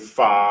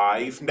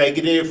 -5.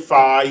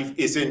 -5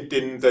 isn't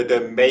in the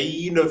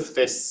domain of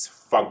this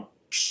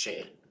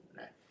function.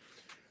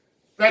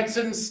 Let's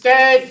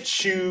instead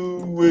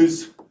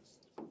choose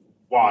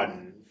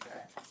 1.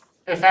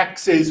 If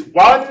x is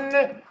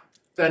 1,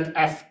 then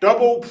f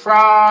double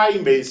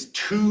prime is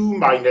 2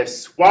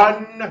 minus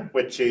 1,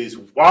 which is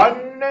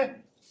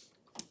 1.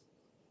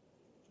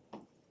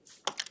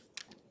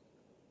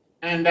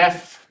 And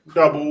f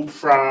double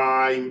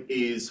prime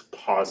is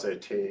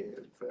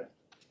positive.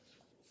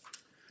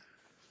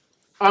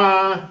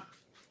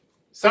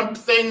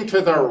 Something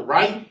to the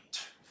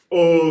right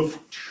of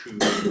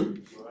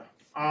 2.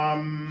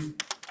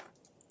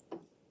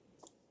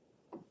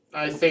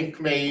 I think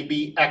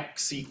maybe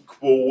x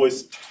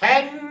equals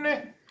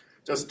 10,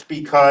 just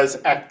because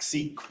x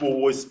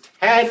equals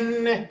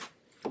 10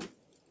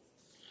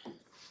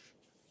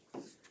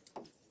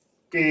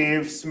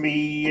 gives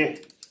me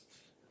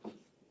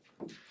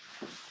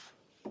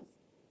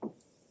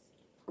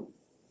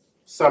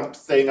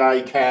something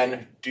I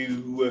can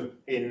do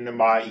in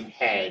my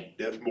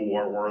head,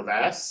 more or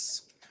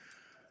less.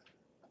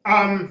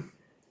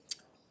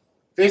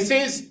 This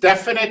is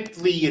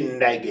definitely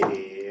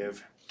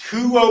negative.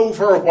 2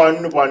 over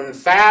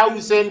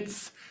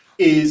 1/1000th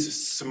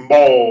is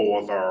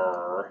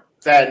smaller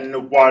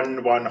than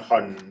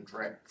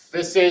 1/100th.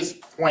 This is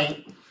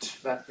point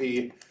that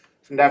we've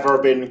never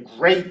been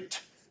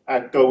great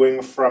at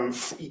going from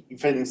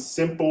even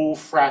simple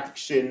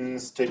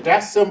fractions to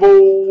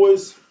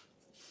decimals.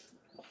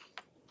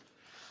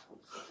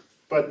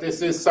 But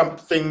this is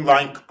something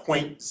like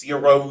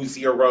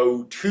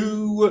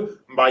 0.002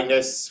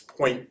 minus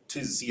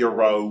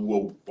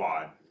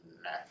 0.01.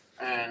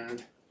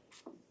 and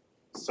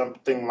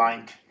something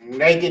like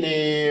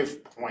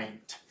negative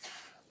point.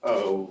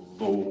 Oh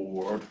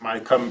Lord, my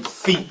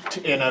complete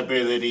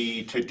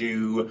inability to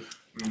do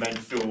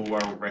mental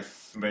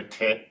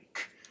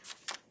arithmetic.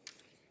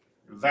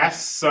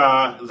 Less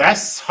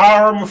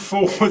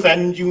harmful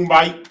than you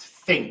might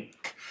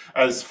think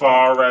as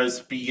far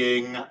as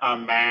being a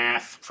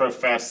math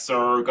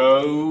professor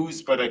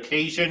goes, but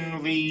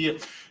occasionally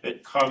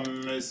it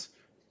comes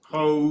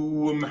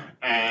home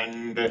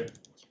and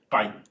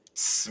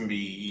bites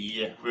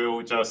me.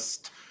 We'll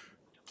just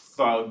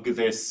plug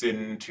this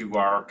into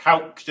our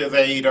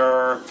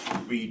calculator.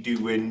 We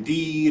do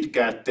indeed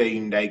get a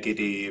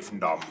negative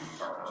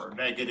number,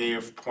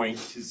 negative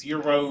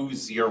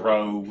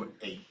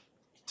 0.008.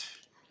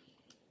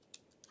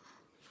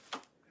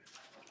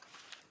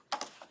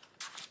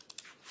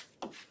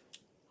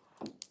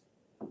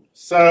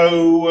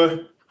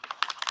 So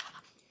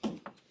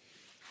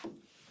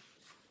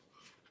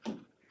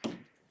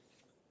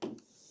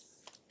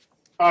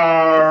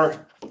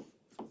our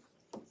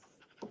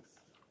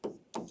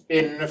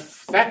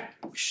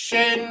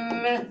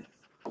inflection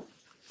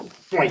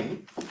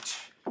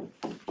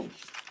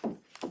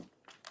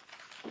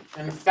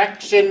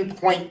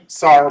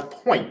points are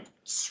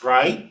points,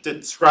 right?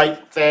 It's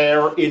right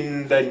there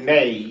in the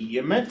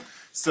name.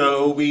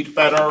 So we'd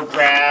better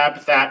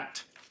grab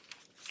that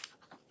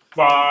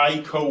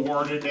y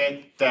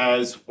coordinate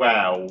as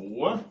well.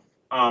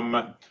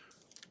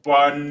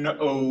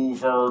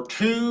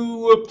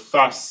 1/2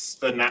 plus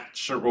the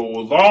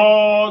natural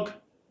log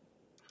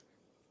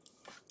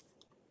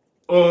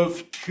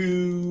of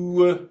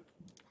 2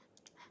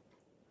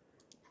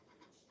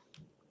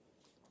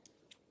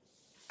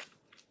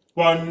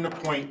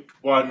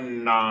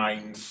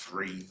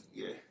 1.193.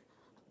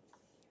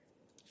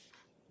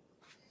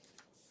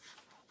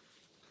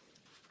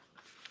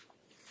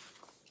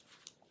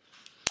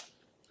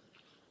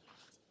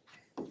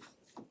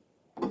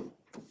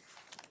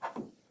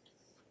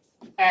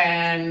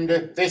 And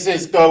this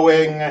is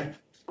going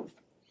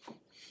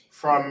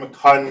from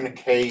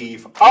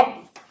concave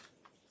up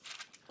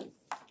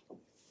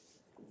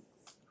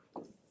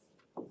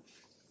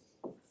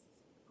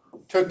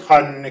to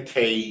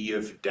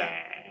concave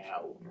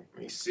down. Let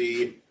me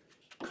see,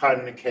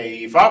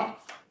 concave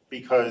up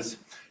because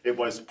it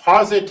was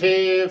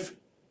positive,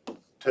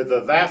 to the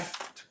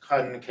left,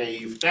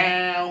 concave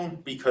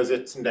down because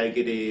it's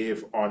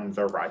negative on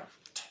the right.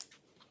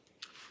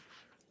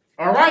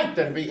 All right,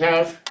 then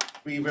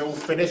we will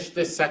finish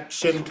this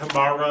section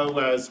tomorrow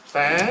as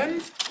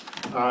planned.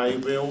 I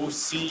will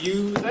see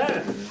you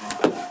then.